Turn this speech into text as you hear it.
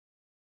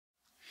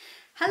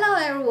Hello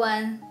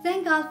everyone!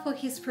 Thank God for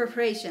His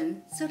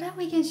preparation so that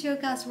we can share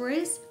God's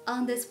words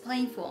on this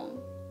platform.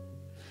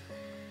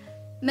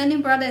 Many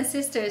brothers and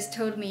sisters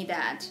told me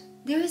that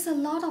there is a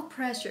lot of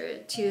pressure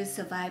to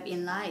survive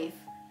in life.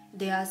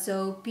 They are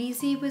so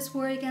busy with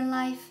work and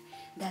life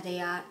that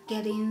they are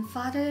getting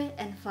farther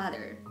and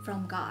farther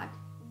from God.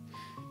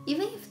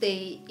 Even if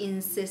they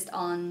insist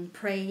on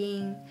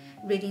praying,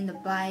 reading the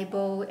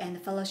Bible,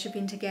 and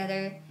fellowshipping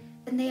together,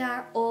 and they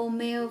are all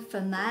male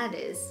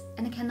fanatics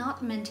and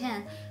cannot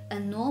maintain a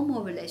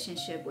normal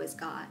relationship with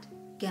God,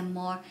 get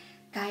more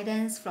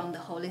guidance from the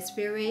Holy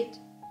Spirit,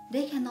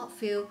 they cannot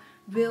feel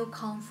real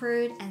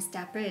comfort and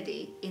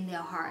stability in their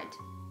heart,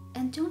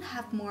 and don't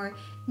have more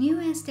new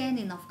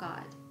understanding of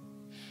God.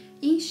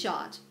 In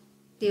short,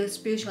 their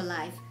spiritual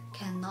life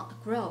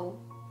cannot grow,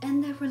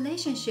 and their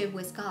relationship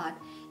with God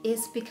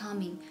is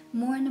becoming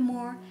more and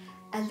more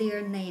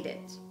alienated.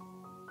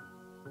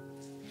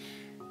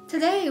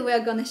 Today, we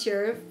are going to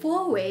share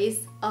 4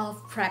 ways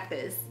of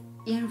practice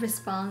in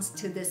response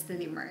to this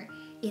dilemma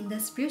in the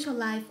spiritual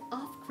life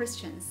of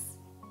Christians.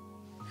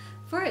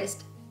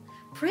 First,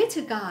 pray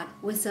to God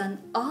with an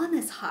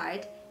honest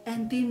heart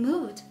and be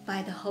moved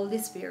by the Holy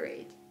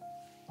Spirit.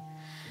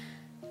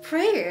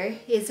 Prayer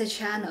is a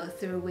channel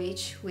through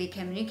which we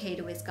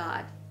communicate with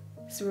God.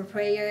 Through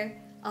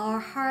prayer, our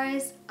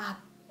hearts are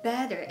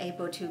better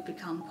able to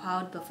become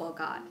quiet before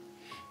God,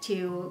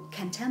 to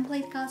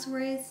contemplate God's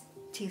words,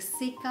 to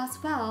seek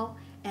God's will,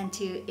 and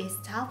to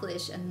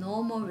establish a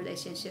normal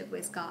relationship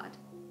with God.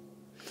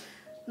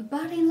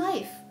 But in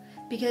life,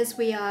 because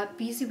we are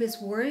busy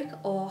with work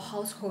or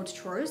household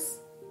chores,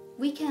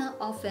 we can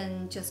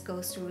often just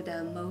go through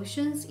the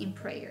motions in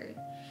prayer,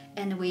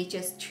 and we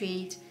just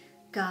treat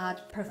God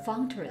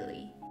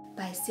perfunctorily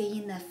by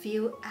saying a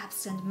few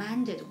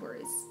absent-minded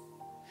words.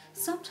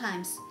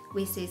 Sometimes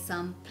we say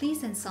some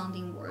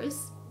pleasant-sounding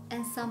words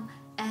and some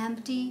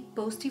empty,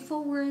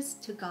 boastful words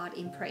to God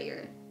in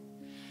prayer.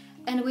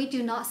 And we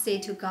do not say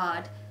to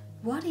God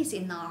what is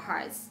in our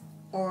hearts,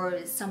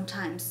 or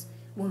sometimes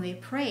when we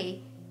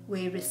pray,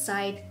 we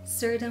recite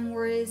certain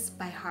words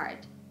by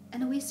heart,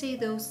 and we say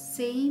those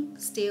same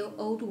still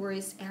old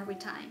words every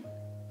time.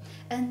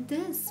 And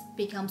this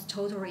becomes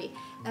totally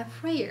a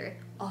prayer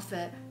of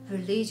a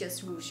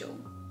religious ritual.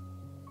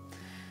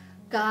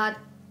 God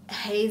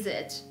hates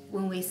it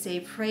when we say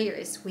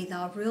prayers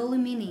without really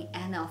meaning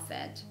any of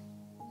it,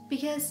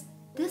 because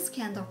this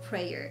kind of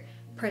prayer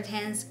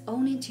pertains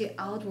only to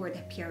outward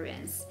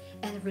appearance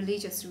and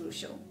religious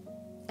ritual,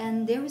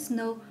 and there is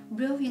no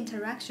real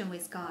interaction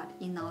with God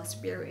in our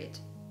spirit.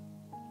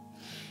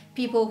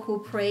 People who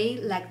pray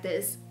like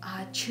this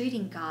are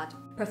treating God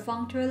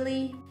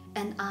perfunctorily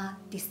and are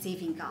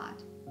deceiving God.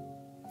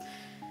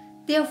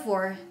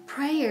 Therefore,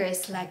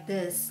 prayers like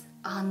this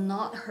are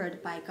not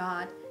heard by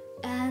God,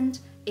 and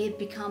it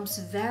becomes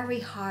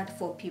very hard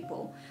for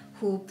people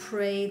who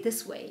pray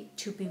this way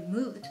to be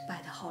moved by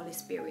the Holy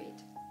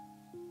Spirit.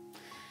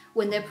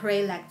 When they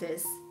pray like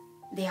this,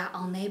 they are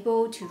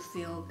unable to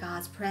feel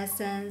God's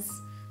presence,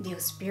 their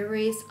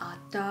spirits are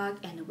dark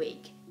and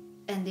weak,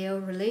 and their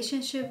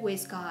relationship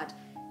with God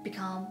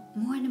become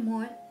more and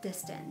more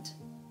distant.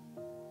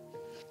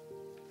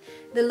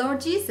 The Lord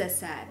Jesus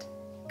said,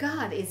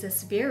 God is a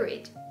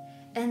spirit,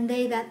 and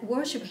they that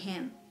worship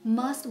Him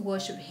must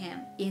worship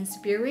Him in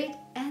spirit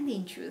and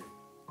in truth.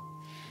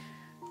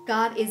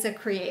 God is a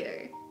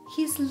creator.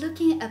 He's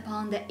looking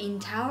upon the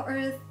entire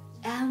earth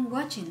and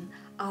watching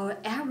our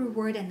every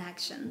word and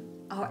action,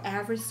 our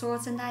every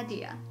thought and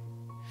idea.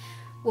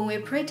 When we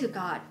pray to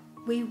God,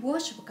 we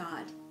worship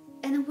God,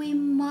 and we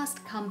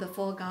must come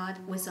before God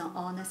with an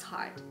honest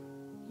heart.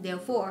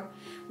 Therefore,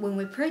 when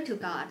we pray to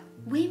God,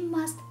 we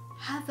must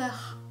have a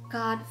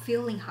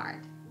God-feeling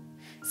heart.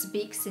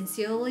 Speak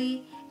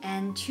sincerely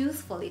and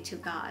truthfully to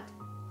God.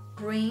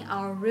 Bring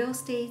our real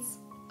states,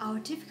 our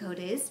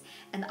difficulties,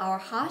 and our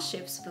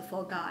hardships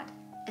before God,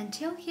 and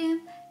tell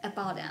Him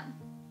about them.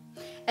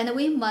 And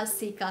we must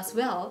seek God's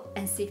will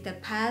and seek the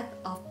path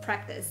of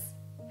practice,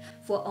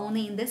 for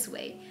only in this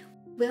way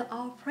will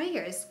our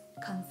prayers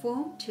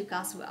conform to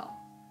God's will.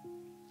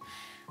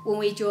 When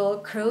we draw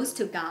close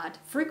to God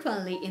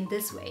frequently in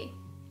this way,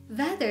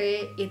 whether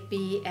it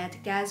be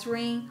at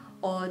gathering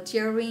or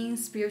during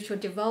spiritual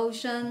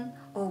devotion,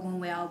 or when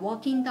we are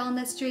walking down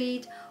the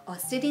street or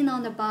sitting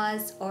on the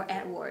bus or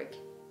at work,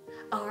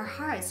 our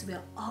hearts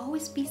will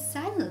always be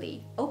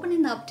silently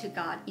opening up to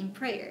God in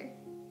prayer.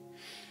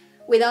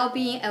 Without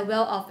being aware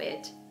of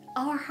it,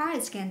 our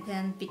hearts can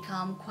then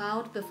become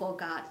quiet before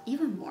God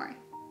even more.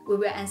 We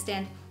will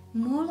understand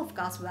more of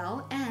God's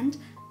will, and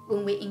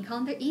when we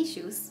encounter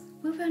issues,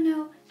 we will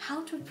know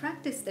how to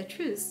practice the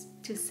truth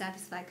to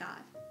satisfy God.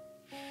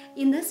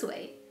 In this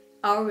way,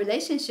 our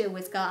relationship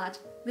with God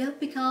will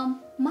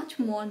become much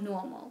more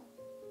normal.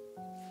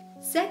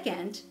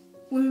 Second,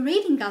 when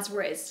reading God's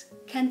words,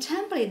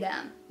 contemplate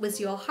them with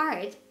your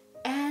heart,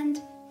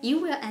 and you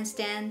will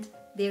understand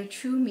their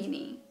true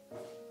meaning.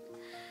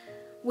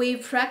 We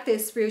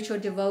practice spiritual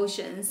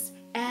devotions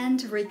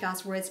and read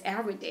God's words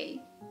every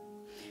day.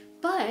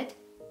 But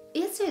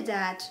Is it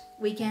that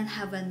we can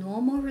have a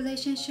normal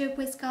relationship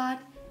with God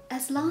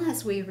as long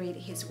as we read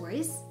His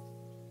words?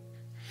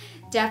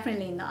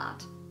 Definitely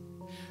not.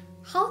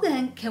 How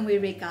then can we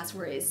read God's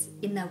words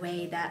in a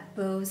way that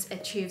both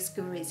achieves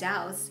good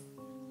results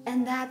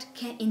and that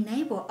can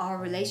enable our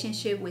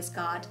relationship with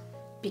God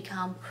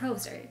become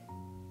closer?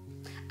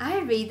 I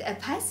read a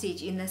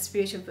passage in a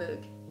spiritual book.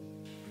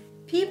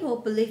 People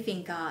believe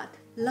in God,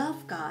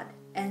 love God,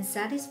 and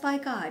satisfy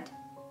God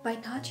by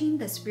touching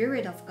the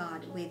Spirit of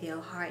God with their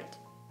heart,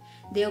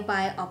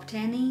 thereby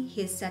obtaining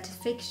His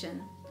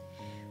satisfaction.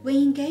 When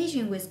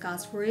engaging with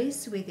God's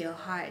words with their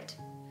heart,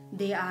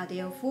 they are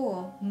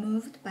therefore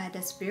moved by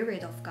the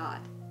Spirit of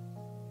God.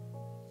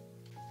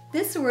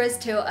 These words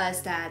tell us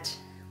that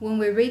when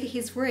we read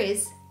His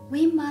words,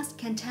 we must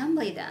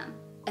contemplate them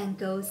and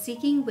go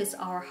seeking with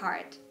our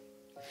heart.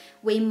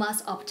 We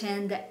must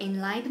obtain the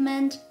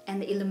enlightenment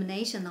and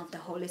illumination of the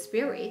Holy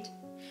Spirit,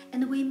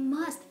 and we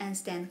must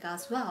understand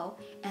God's will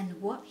and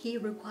what He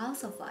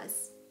requires of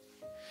us.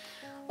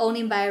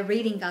 Only by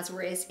reading God's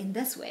words in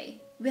this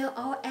way will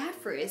our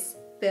efforts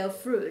bear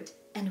fruit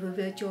and we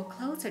will draw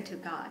closer to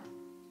God.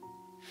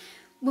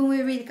 When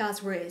we read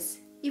God's words,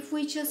 if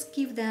we just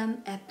give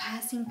them a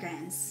passing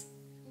glance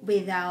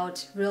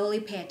without really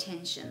pay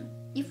attention,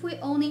 if we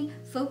only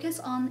focus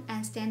on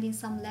understanding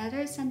some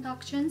letters and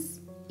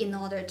doctrines in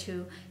order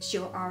to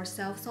show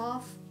ourselves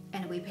off,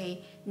 and we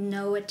pay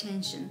no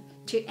attention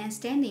to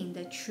understanding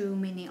the true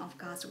meaning of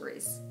God's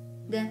words,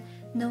 then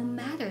no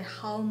matter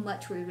how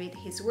much we read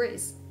His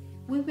words,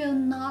 we will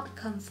not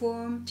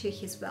conform to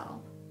His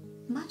will.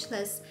 Much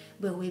less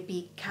will we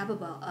be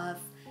capable of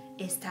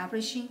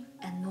establishing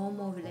a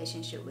normal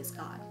relationship with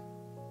God.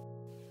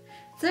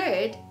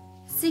 Third,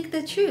 seek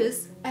the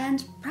truth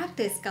and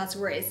practice God's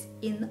words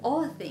in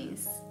all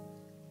things.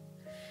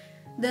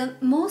 The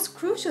most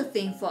crucial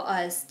thing for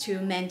us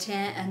to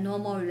maintain a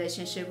normal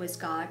relationship with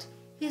God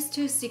is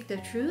to seek the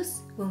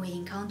truth when we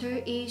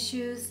encounter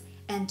issues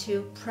and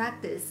to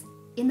practice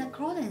in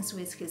accordance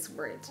with His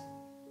word.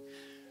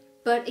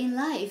 But in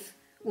life,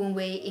 when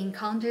we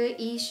encounter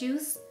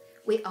issues,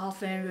 we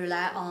often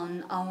rely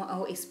on our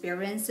own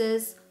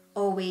experiences,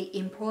 or we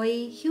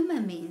employ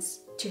human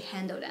means to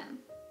handle them,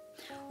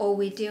 or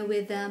we deal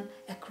with them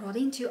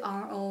according to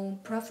our own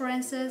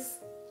preferences.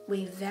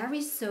 We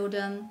very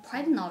seldom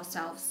quieten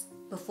ourselves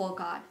before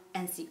God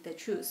and seek the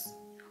truth,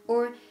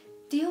 or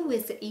deal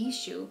with the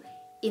issue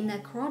in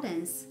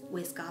accordance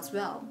with God's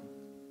will.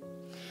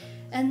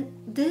 And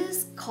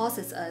this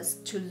causes us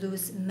to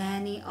lose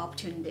many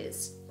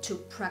opportunities to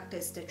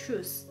practice the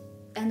truth,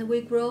 and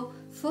we grow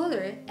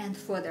further and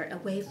further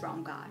away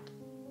from God.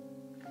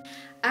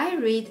 I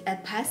read a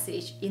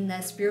passage in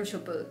a spiritual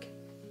book.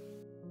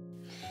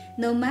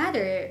 No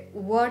matter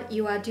what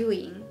you are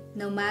doing,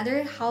 no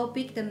matter how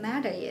big the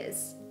matter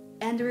is,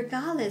 and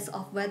regardless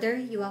of whether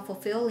you are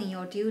fulfilling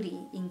your duty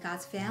in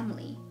God's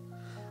family,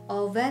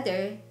 or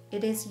whether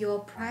it is your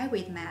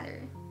private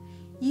matter,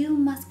 you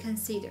must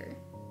consider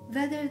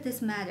whether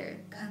this matter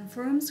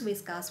conforms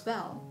with God's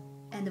will,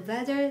 and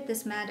whether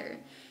this matter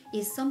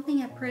is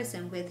something a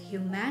person with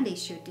humanity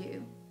should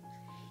do.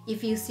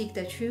 If you seek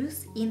the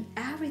truth in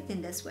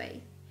everything this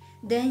way,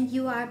 then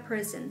you are a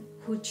person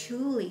who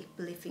truly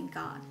believes in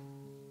God.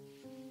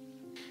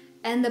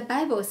 And the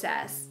Bible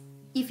says,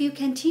 if you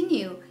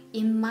continue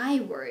in my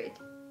word,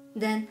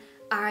 then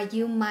are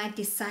you my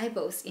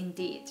disciples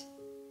indeed.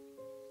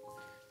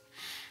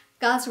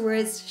 God's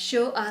words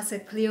show us a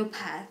clear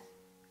path.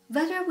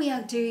 Whether we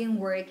are doing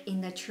work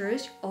in the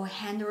church or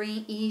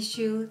handling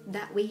issues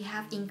that we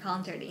have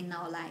encountered in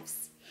our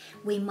lives,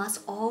 we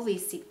must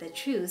always seek the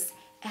truth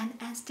and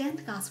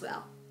understand God's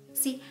will.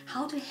 See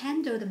how to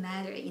handle the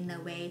matter in a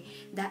way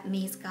that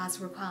meets God's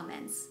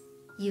requirements.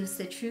 Use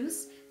the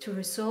truth to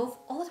resolve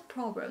all the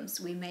problems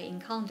we may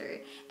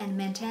encounter and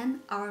maintain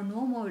our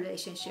normal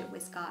relationship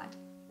with God.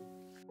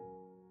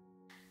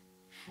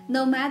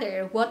 No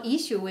matter what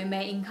issue we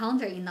may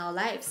encounter in our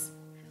lives,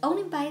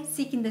 only by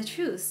seeking the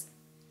truth,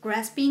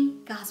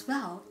 grasping God's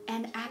will,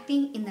 and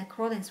acting in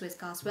accordance with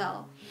God's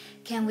will,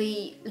 can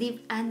we live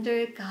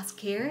under God's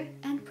care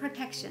and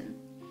protection.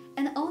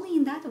 And only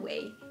in that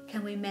way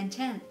can we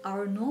maintain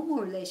our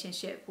normal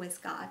relationship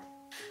with God.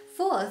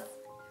 Fourth,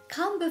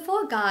 come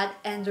before God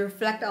and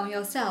reflect on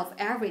yourself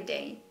every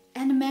day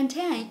and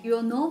maintain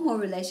your normal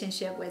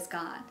relationship with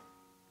God.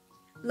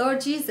 Lord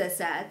Jesus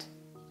said,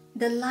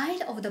 "The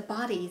light of the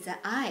body is the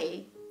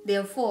eye.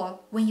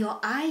 Therefore, when your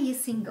eye is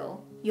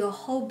single, your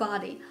whole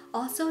body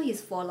also is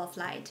full of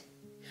light.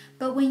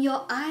 But when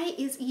your eye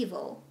is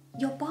evil,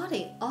 your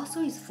body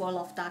also is full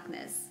of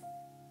darkness.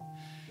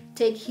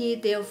 Take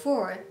heed,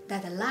 therefore,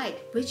 that the light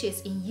which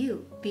is in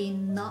you be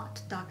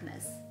not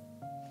darkness."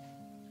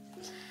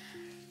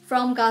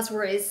 From God's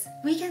words,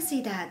 we can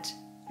see that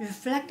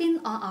reflecting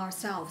on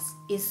ourselves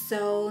is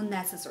so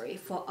necessary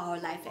for our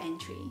life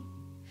entry.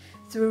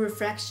 Through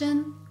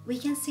reflection, we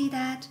can see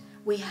that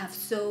we have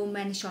so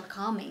many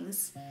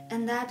shortcomings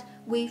and that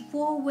we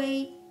fall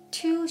way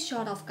too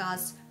short of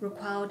God's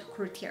required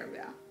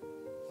criteria.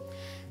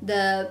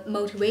 The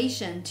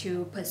motivation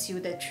to pursue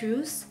the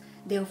truth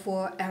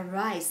therefore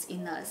arise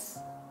in us.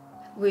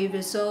 We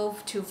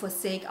resolve to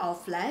forsake our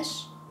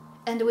flesh,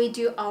 and we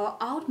do our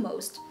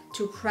utmost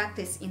to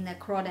practice in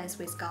accordance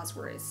with God's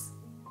words.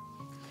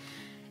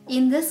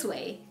 In this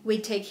way, we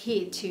take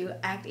heed to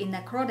act in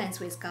accordance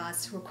with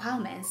God's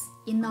requirements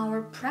in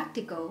our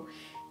practical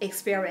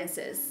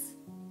experiences.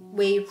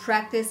 We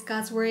practice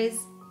God's words,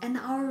 and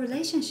our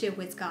relationship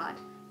with God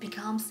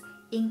becomes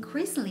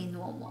increasingly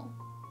normal.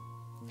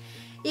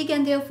 It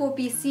can therefore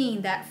be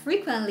seen that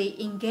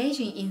frequently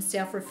engaging in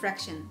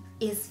self-reflection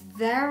is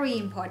very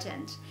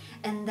important,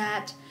 and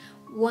that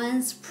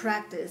one's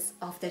practice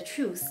of the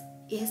truth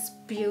is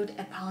built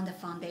upon the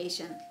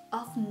foundation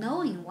of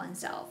knowing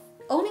oneself.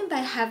 Only by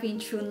having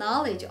true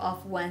knowledge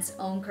of one's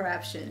own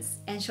corruptions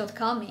and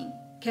shortcomings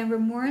can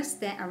remorse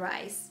then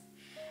arise,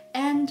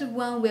 and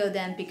one will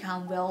then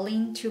become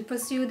willing to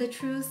pursue the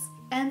truth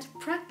and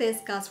practice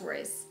God's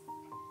words.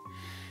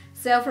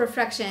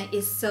 Self-reflection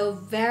is so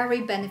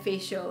very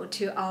beneficial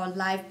to our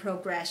life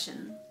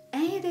progression,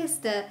 and it is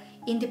the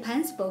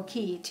indispensable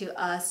key to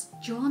us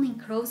drawing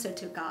closer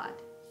to God.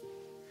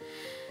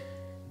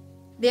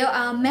 There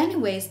are many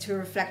ways to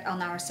reflect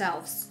on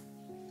ourselves.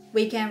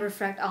 We can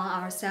reflect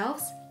on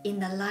ourselves in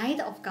the light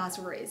of God's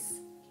words.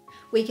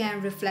 We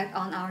can reflect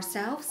on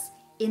ourselves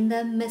in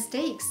the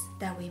mistakes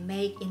that we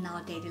make in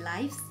our daily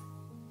lives.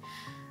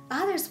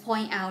 Others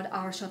point out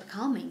our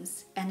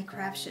shortcomings and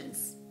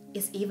corruptions.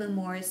 Is even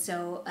more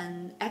so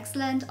an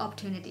excellent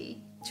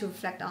opportunity to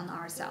reflect on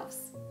ourselves.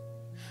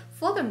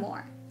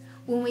 Furthermore,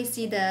 when we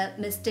see the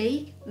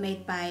mistake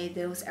made by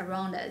those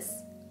around us,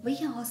 we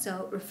can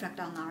also reflect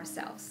on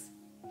ourselves.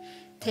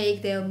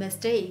 Take their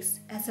mistakes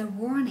as a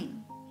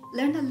warning,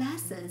 learn the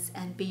lessons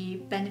and be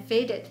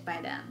benefited by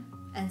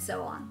them, and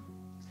so on.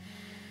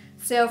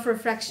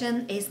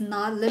 Self-reflection is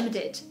not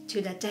limited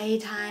to the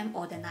daytime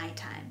or the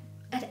nighttime.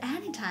 At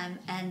any time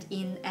and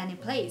in any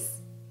place,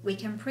 we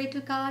can pray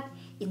to God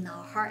in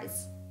our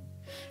hearts,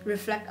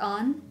 reflect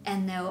on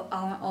and know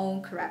our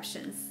own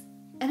corruptions,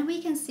 and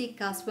we can seek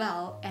God's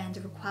will and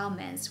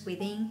requirements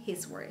within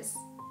His words,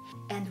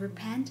 and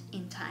repent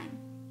in time.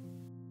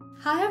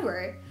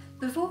 However,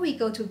 before we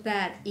go to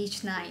bed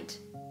each night,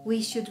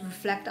 we should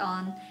reflect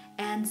on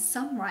and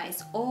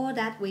summarize all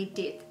that we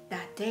did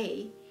that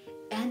day,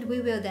 and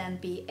we will then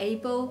be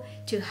able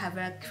to have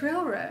a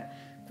clearer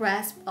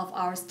grasp of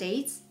our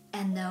states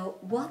and know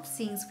what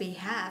things we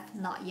have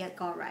not yet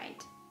got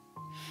right.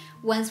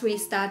 Once we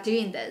start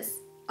doing this,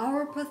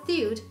 our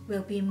pursuit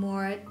will be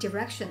more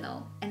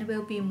directional and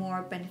will be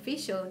more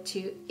beneficial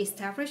to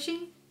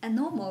establishing a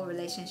normal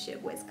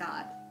relationship with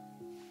God.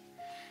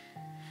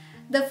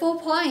 The 4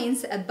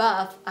 points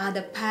above are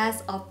the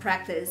paths of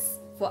practice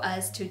for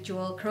us to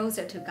draw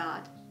closer to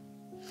God.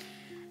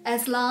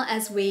 As long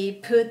as we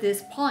put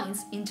these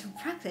points into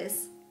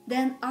practice,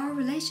 then our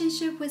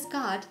relationship with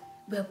God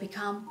will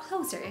become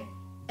closer,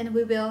 and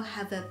we will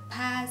have a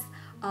path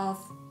of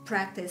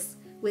practice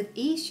with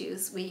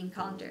issues we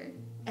encounter,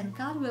 and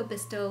God will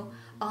bestow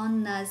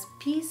on us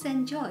peace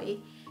and joy,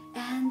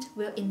 and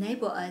will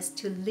enable us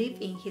to live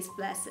in His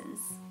blessings.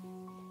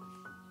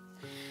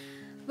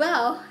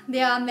 Well,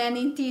 there are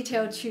many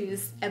detailed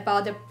truths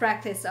about the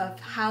practice of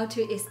how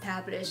to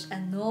establish a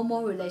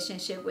normal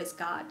relationship with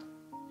God.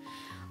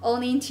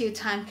 Owing to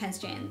time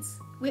constraints,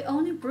 we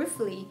only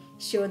briefly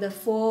show the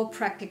 4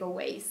 practical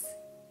ways.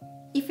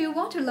 If you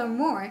want to learn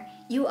more,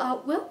 you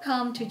are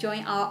welcome to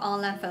join our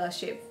online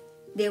fellowship.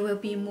 There will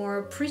be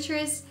more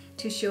preachers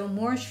to show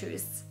more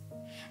truths,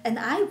 and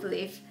I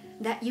believe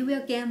that you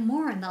will gain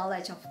more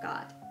knowledge of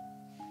God.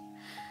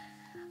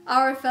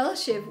 Our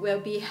fellowship will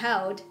be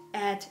held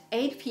at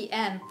 8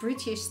 p.m.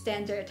 British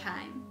Standard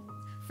Time,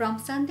 from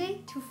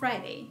Sunday to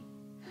Friday.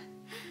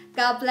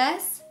 God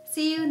bless.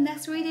 See you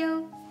next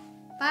video.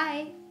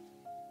 Bye.